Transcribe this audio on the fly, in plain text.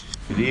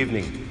Good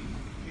evening.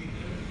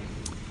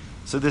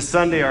 So this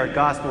Sunday, our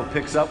gospel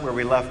picks up where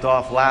we left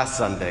off last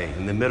Sunday,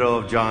 in the middle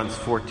of John's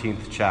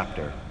 14th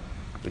chapter,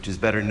 which is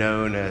better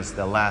known as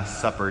the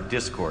Last Supper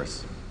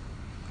Discourse.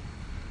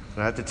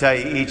 And I have to tell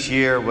you, each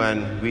year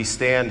when we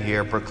stand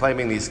here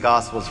proclaiming these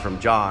gospels from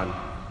John,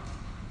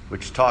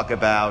 which talk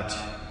about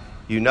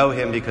you know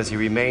him because he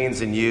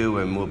remains in you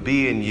and will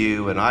be in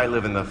you, and I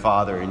live in the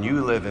Father and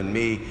you live in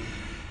me,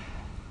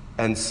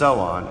 and so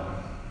on.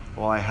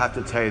 Well, I have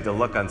to tell you, the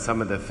look on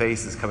some of the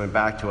faces coming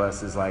back to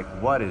us is like,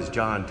 what is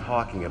John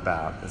talking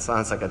about? It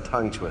sounds like a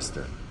tongue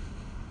twister.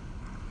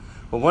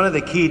 Well, one of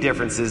the key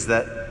differences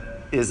that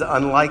is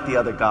unlike the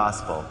other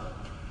gospel,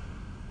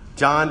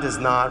 John does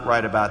not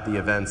write about the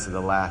events of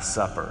the Last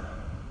Supper,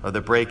 or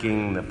the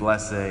breaking, the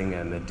blessing,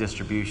 and the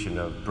distribution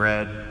of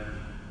bread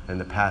and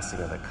the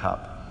passing of the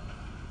cup.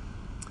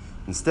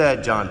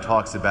 Instead, John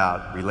talks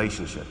about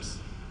relationships.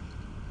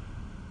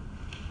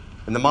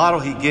 And the model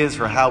he gives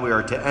for how we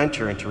are to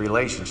enter into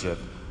relationship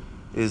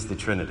is the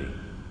Trinity.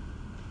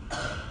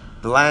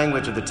 The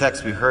language of the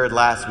text we heard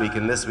last week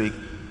and this week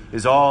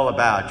is all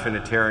about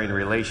Trinitarian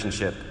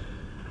relationship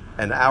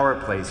and our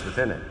place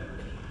within it.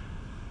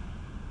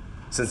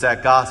 Since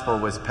that gospel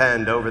was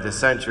penned over the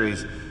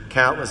centuries,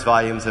 countless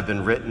volumes have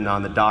been written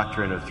on the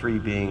doctrine of three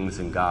beings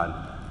in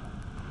God.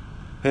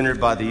 Hindered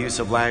by the use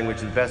of language,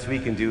 the best we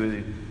can do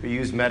is we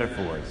use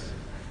metaphors.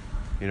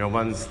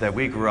 Ones that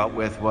we grew up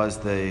with was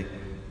the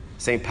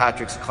St.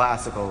 Patrick's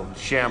classical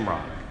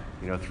shamrock,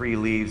 three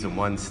leaves and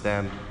one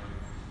stem.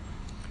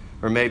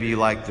 Or maybe you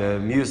like the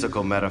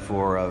musical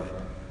metaphor of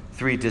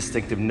three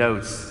distinctive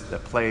notes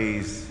that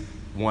plays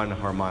one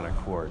harmonic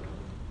chord.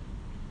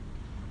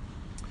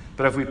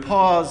 But if we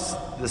pause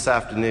this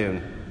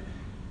afternoon,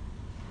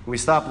 we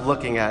stop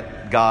looking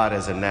at God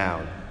as a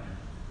noun.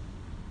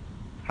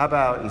 How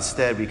about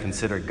instead we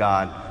consider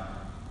God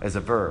as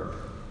a verb?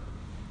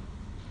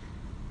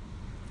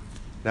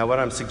 Now, what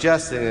I'm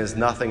suggesting is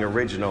nothing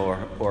original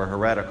or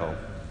heretical.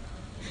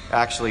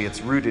 Actually,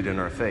 it's rooted in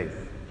our faith.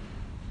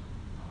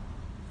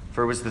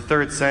 For it was the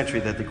 3rd century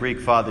that the Greek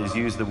fathers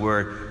used the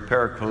word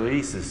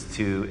paraklesis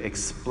to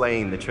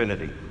explain the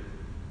Trinity.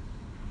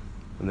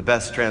 And the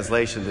best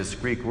translation of this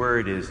Greek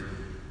word is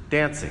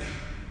dancing.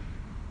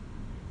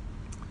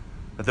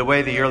 But the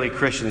way the early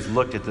Christians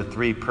looked at the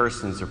three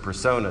persons or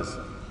personas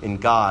in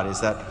God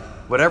is that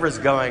whatever's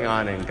going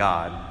on in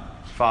God,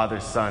 Father,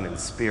 Son, and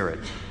Spirit,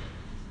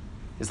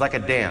 is like a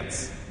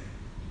dance.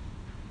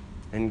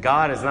 And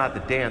God is not the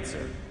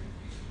dancer.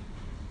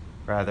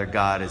 Rather,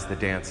 God is the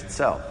dance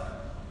itself.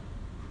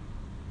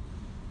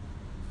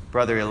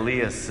 Brother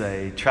Elias,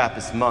 a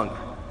Trappist monk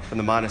from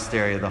the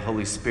monastery of the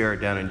Holy Spirit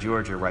down in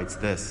Georgia, writes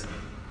this: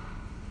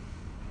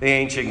 the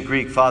ancient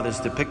Greek fathers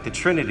depict the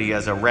Trinity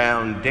as a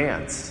round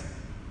dance,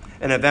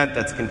 an event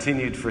that's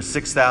continued for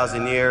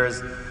 6,000 years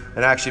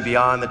and actually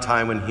beyond the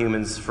time when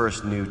humans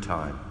first knew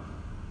time.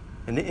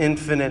 An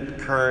infinite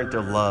current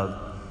of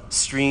love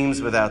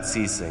streams without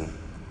ceasing,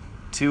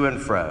 to and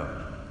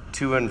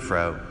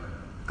fro,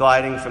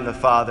 gliding from the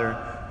Father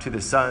to the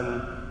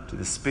Son, to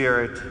the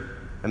Spirit,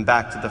 and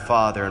back to the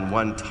Father in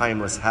one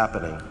timeless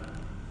happening.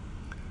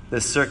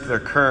 This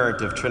circular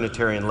current of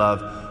Trinitarian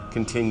love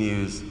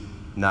continues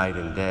night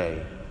and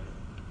day.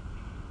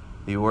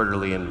 The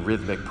orderly and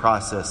rhythmic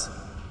process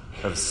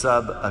of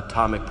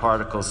subatomic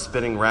particles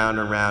spinning round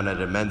and round at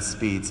immense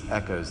speeds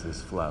echoes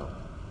this flow.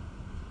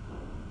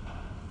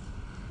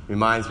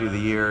 Reminds me of the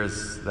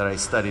years that I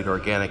studied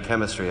organic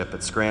chemistry up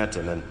at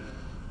Scranton and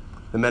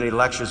the many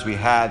lectures we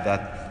had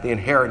that the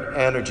inherent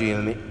energy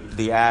in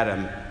the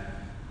atom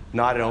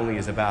not only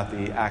is about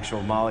the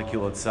actual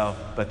molecule itself,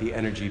 but the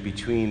energy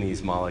between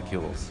these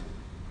molecules.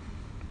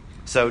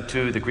 So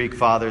too, the Greek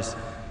fathers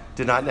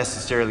did not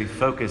necessarily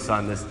focus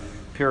on this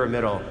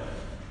pyramidal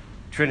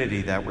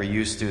Trinity that we're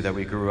used to, that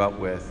we grew up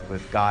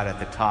with God at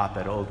the top,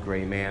 that old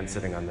gray man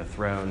sitting on the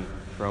throne,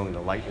 throwing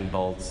the lightning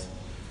bolts.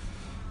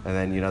 And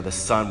then, the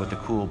Son with the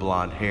cool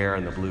blonde hair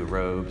and the blue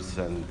robes,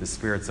 and the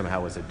Spirit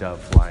somehow was a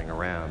dove flying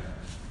around.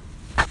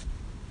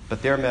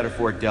 But their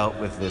metaphor dealt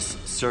with this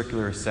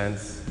circular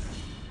sense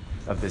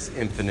of this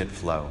infinite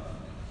flow,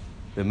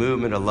 the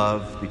movement of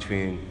love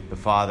between the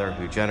Father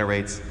who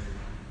generates,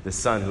 the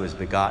Son who is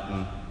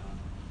begotten,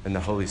 and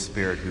the Holy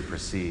Spirit who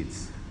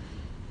proceeds.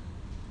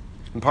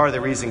 And part of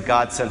the reason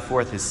God sent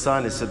forth his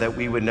Son is so that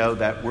we would know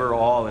that we're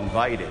all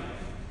invited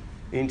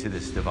into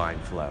this divine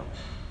flow.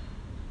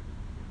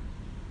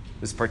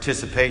 This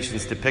participation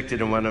is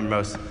depicted in one of the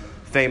most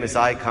famous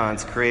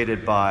icons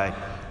created by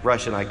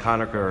Russian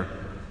iconographer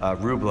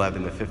Rublev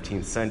in the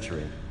 15th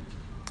century.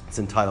 It's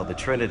entitled The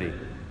Trinity.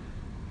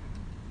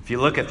 If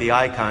you look at the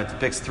icon, it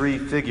depicts three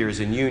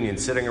figures in union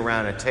sitting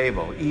around a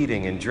table,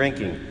 eating and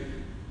drinking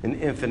in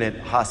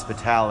infinite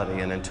hospitality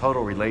and in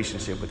total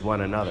relationship with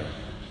one another.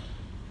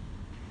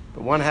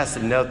 But one has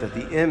to note that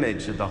the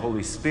image of the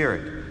Holy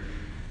Spirit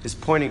is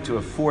pointing to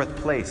a fourth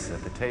place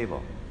at the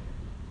table.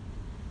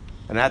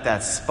 And at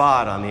that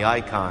spot on the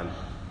icon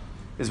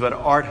is what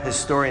art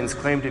historians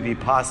claim to be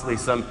possibly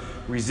some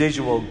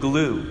residual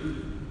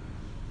glue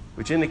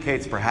which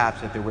indicates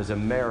perhaps that there was a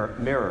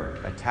mirror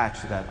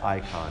attached to that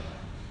icon,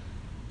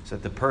 so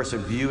that the person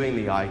viewing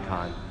the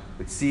icon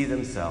would see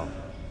themselves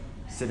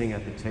sitting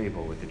at the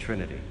table with the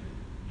Trinity.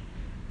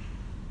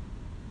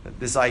 That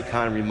this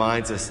icon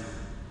reminds us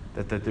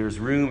that there's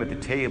room at the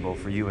table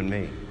for you and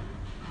me.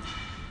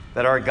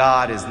 That our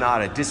God is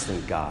not a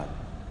distant God,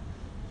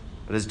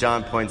 but as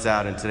John points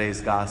out in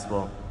today's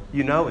gospel,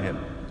 you know him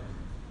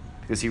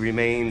because he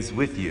remains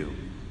with you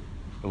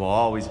and will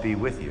always be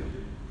with you.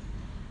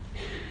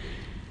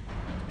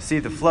 See,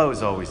 the flow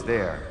is always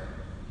there.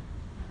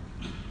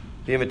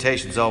 The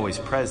invitation is always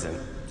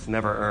present. It's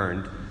never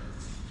earned.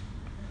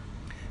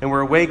 And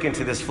we're awakened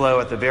to this flow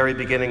at the very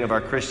beginning of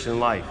our Christian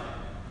life.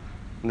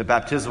 And the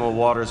baptismal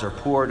waters are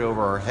poured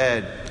over our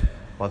head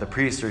while the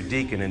priest or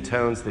deacon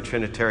intones the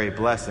Trinitary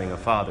blessing of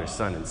Father,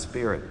 Son, and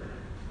Spirit.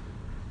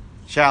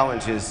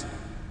 Challenge is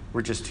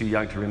we're just too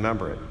young to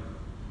remember it.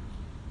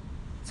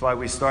 That's why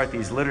we start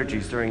these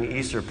liturgies during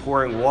Easter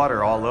pouring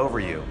water all over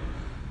you,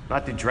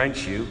 not to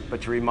drench you,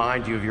 but to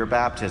remind you of your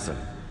baptism.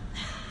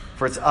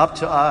 For it's up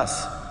to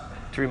us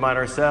to remind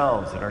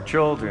ourselves and our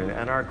children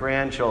and our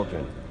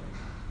grandchildren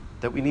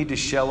that we need to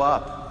show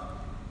up.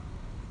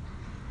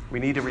 We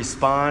need to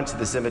respond to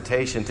this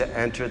invitation to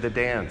enter the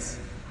dance.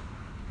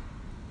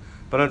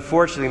 But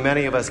unfortunately,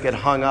 many of us get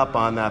hung up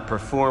on that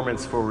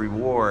performance for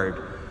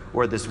reward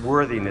or this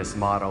worthiness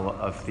model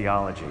of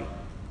theology.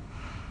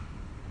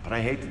 But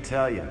I hate to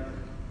tell you,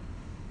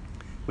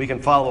 we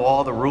can follow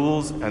all the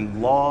rules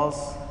and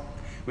laws.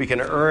 We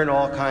can earn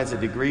all kinds of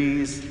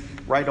degrees,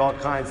 write all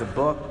kinds of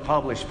books,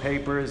 publish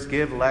papers,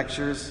 give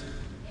lectures,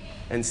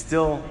 and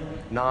still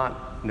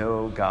not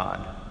know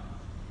God.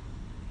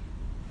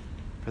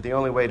 But the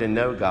only way to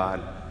know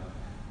God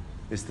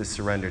is to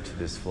surrender to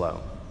this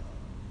flow.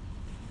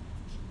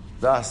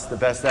 Thus, the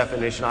best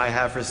definition I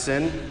have for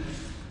sin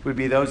would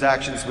be those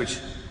actions which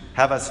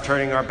have us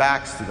turning our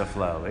backs to the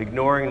flow,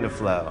 ignoring the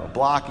flow,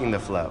 blocking the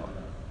flow,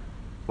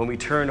 when we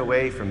turn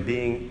away from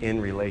being in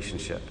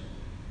relationship.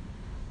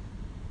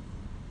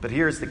 But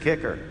here's the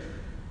kicker.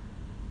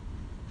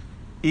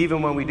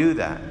 Even when we do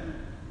that,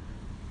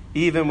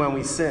 even when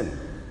we sin,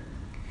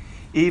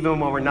 even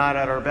when we're not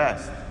at our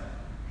best,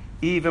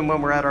 even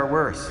when we're at our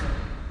worst,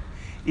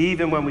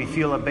 even when we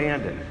feel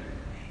abandoned,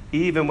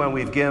 even when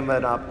we've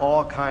given up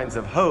all kinds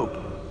of hope,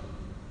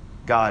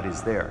 God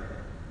is there.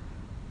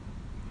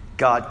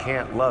 God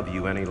can't love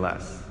you any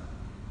less.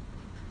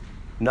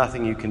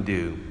 Nothing you can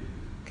do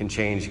can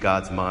change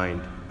God's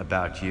mind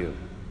about you.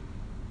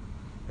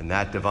 And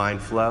that divine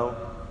flow,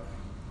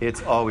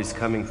 it's always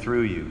coming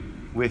through you,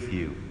 with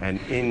you, and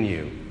in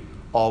you,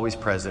 always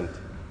present,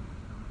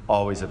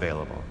 always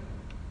available.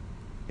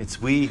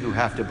 It's we who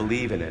have to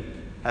believe in it,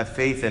 have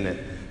faith in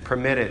it,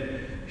 permit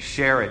it,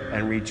 share it,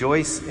 and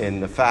rejoice in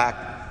the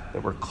fact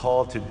that we're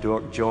called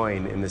to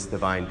join in this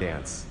divine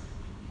dance.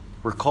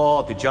 We're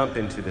called to jump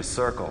into this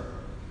circle.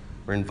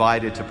 We're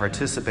invited to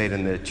participate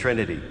in the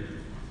Trinity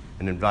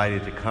and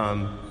invited to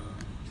come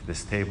to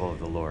this table of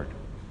the Lord.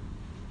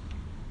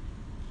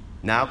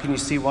 Now can you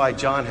see why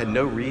John had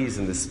no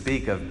reason to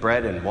speak of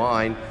bread and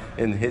wine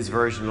in his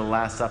version of the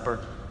Last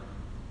Supper?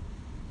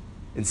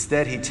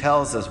 Instead, he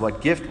tells us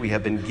what gift we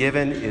have been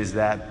given is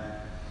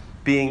that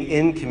being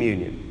in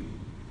communion,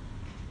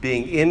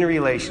 being in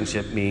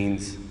relationship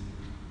means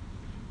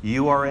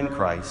you are in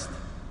Christ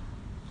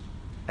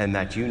and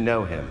that you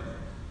know him.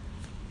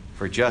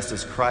 For just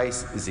as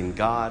Christ is in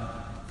God,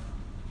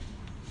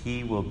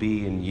 he will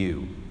be in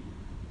you.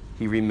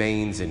 He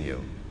remains in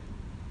you.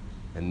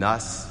 And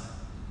thus,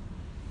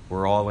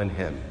 we're all in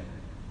him,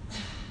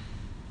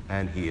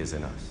 and he is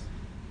in us.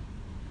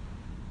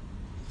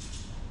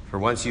 For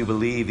once you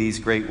believe these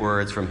great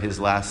words from his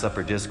Last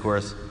Supper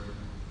discourse,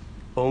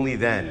 only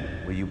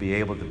then will you be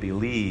able to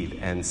believe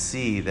and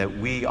see that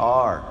we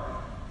are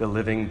the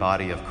living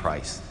body of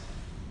Christ,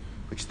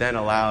 which then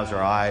allows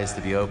our eyes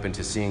to be open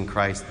to seeing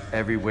Christ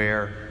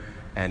everywhere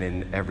and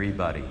in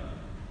everybody,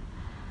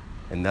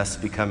 and thus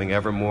becoming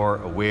ever more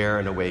aware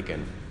and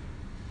awakened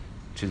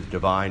to the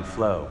divine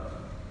flow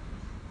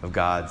of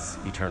God's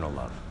eternal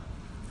love.